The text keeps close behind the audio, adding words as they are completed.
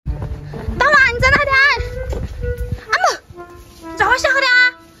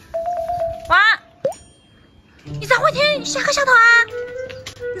下课小偷啊！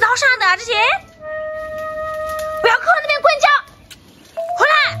你找啥的这些？不要靠那边滚脚！回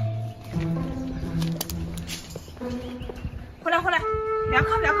来！回来！不要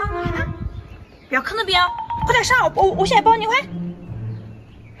靠！不要靠！不要靠那边！快点上！我现在抱你快！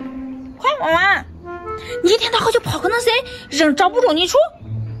快，娃娃！你一天到晚就跑个那谁，人找不着你处。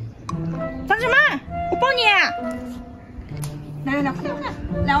干什么？我抱你！来，快点！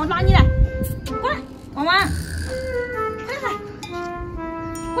来，我拉你来！过来，娃娃！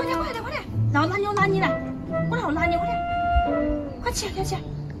快点！快点！来，我拉你来！过来，我拉你，快点！快起来！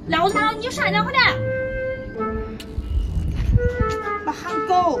来，我拉你就上来，快点！那喊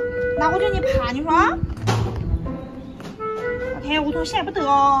狗，那我叫你爬，你说？我天，我从现在不得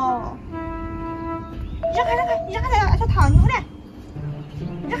哦！让开！你让开点，小桃，你快点！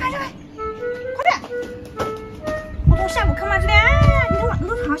让开！快点！我从现在不看嘛这里，你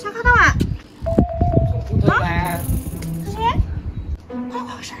都床下看到啊？啊？这些？快，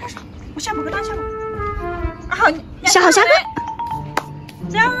上！我下播个当下播。啊好，下课。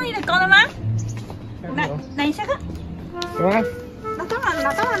这样容易的搞的吗？来，你下课。什么？拿当然，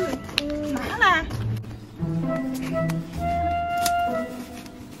拿上来。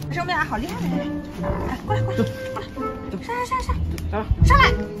这边好厉害的，来，过来，上来，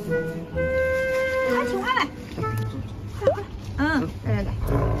还听话来，快来，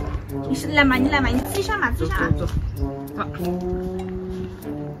你来嘛，你自己上嘛，走，快来，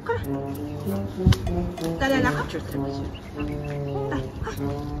快，来，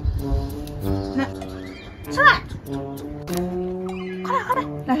上来，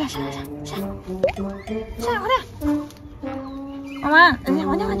快来，上来，快点。娃娃，往前，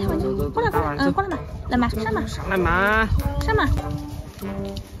过来，过来嘛，来嘛，上嘛，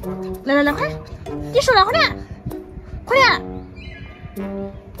来，快，一手来，快点，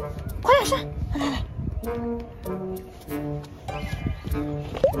上，来，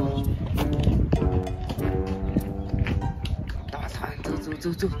大王，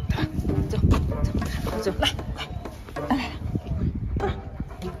走，来，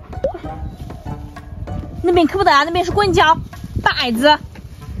那边可不得啊，那边是滚跤。大矮子，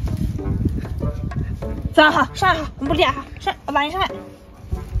走好，上来好，我们不理哈，上，我拉你上来，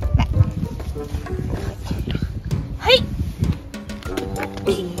来，嘿，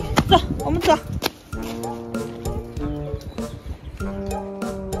走，我们走。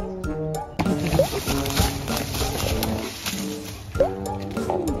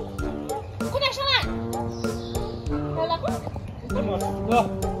快点上来，来，快。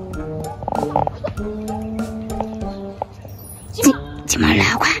金毛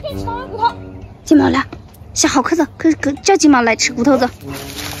来，快！金毛来，下好课子，叫金毛来吃骨头子。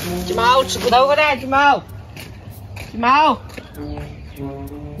金毛吃骨头，快点！金毛，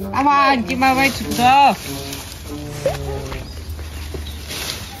大王，金毛爱吃骨头。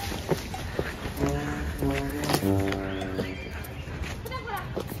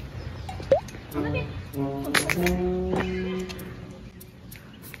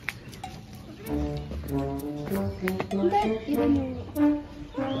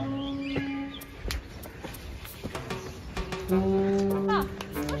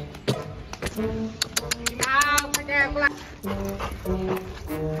快点过来！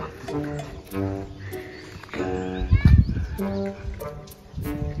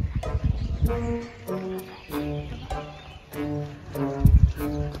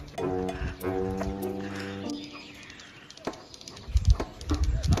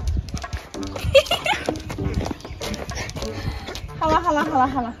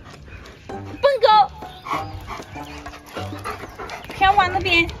好了，笨狗，偏往那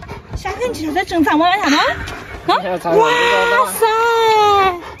边，下课你在整咱们玩啥呢？哇塞！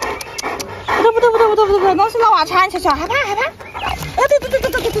不对，那是老瓦铲，瞧，害怕！啊，对。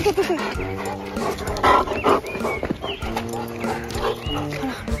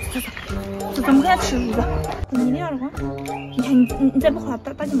走，咱们给它吃一个。你那样的话，你看你再不回来，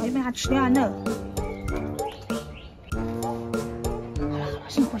大金毛就被它吃掉了。